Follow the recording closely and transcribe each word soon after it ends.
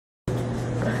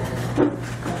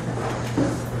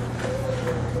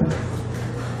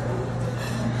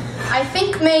I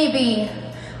think maybe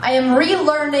I am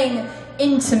relearning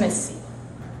intimacy.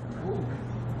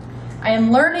 I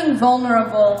am learning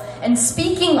vulnerable and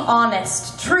speaking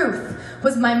honest. Truth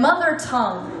was my mother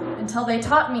tongue until they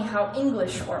taught me how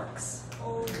English works.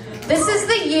 This is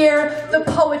the year the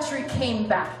poetry came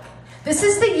back. This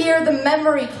is the year the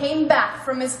memory came back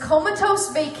from his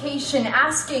comatose vacation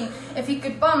asking if he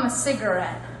could bum a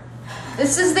cigarette.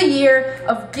 This is the year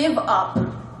of give up,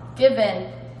 give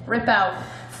in, rip out,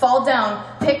 fall down,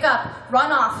 pick up,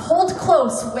 run off, hold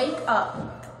close, wake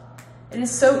up. It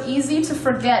is so easy to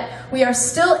forget we are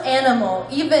still animal,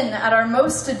 even at our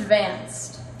most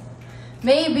advanced.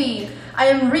 Maybe I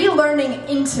am relearning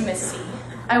intimacy.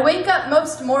 I wake up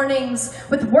most mornings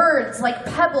with words like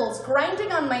pebbles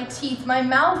grinding on my teeth. My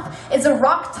mouth is a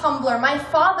rock tumbler my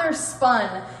father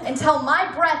spun until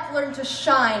my breath learned to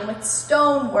shine with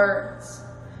stone words.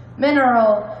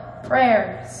 Mineral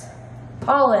prayers,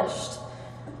 polished,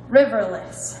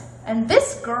 riverless. And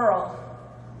this girl,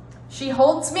 she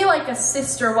holds me like a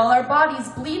sister while our bodies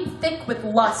bleed thick with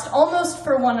lust, almost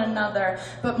for one another,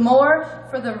 but more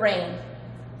for the rain.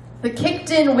 The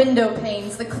kicked-in window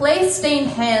panes, the clay-stained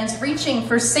hands reaching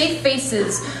for safe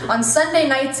faces on Sunday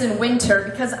nights in winter,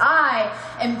 because I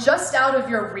am just out of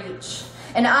your reach,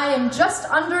 and I am just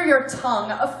under your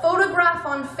tongue, a photograph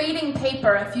on fading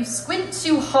paper. If you squint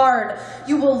too hard,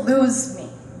 you will lose me,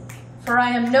 for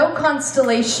I am no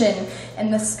constellation,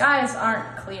 and the skies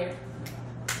aren't clear.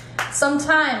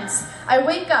 Sometimes I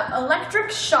wake up, electric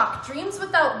shock, dreams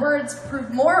without words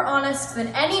prove more honest than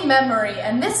any memory,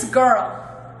 and this girl,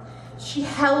 she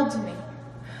held me,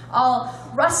 all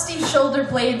rusty shoulder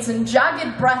blades and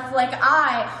jagged breath like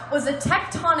I was a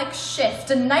tectonic shift,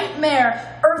 a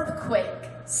nightmare earthquake,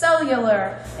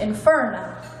 cellular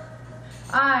inferno.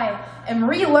 I am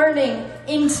relearning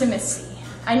intimacy.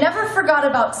 I never forgot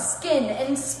about skin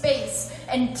and space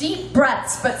and deep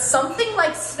breaths, but something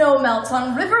like snow melt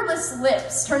on riverless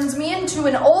lips turns me into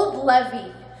an old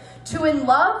levee, to in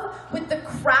love with the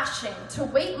crashing, to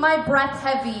weight my breath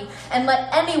heavy and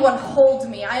let anyone hold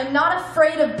me. I am not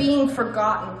afraid of being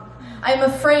forgotten. I am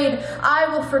afraid I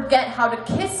will forget how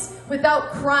to kiss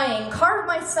without crying, carve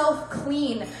myself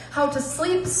clean, how to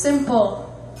sleep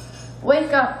simple,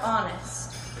 wake up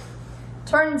honest.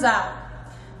 Turns out,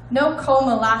 no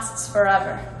coma lasts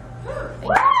forever. Thank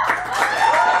you.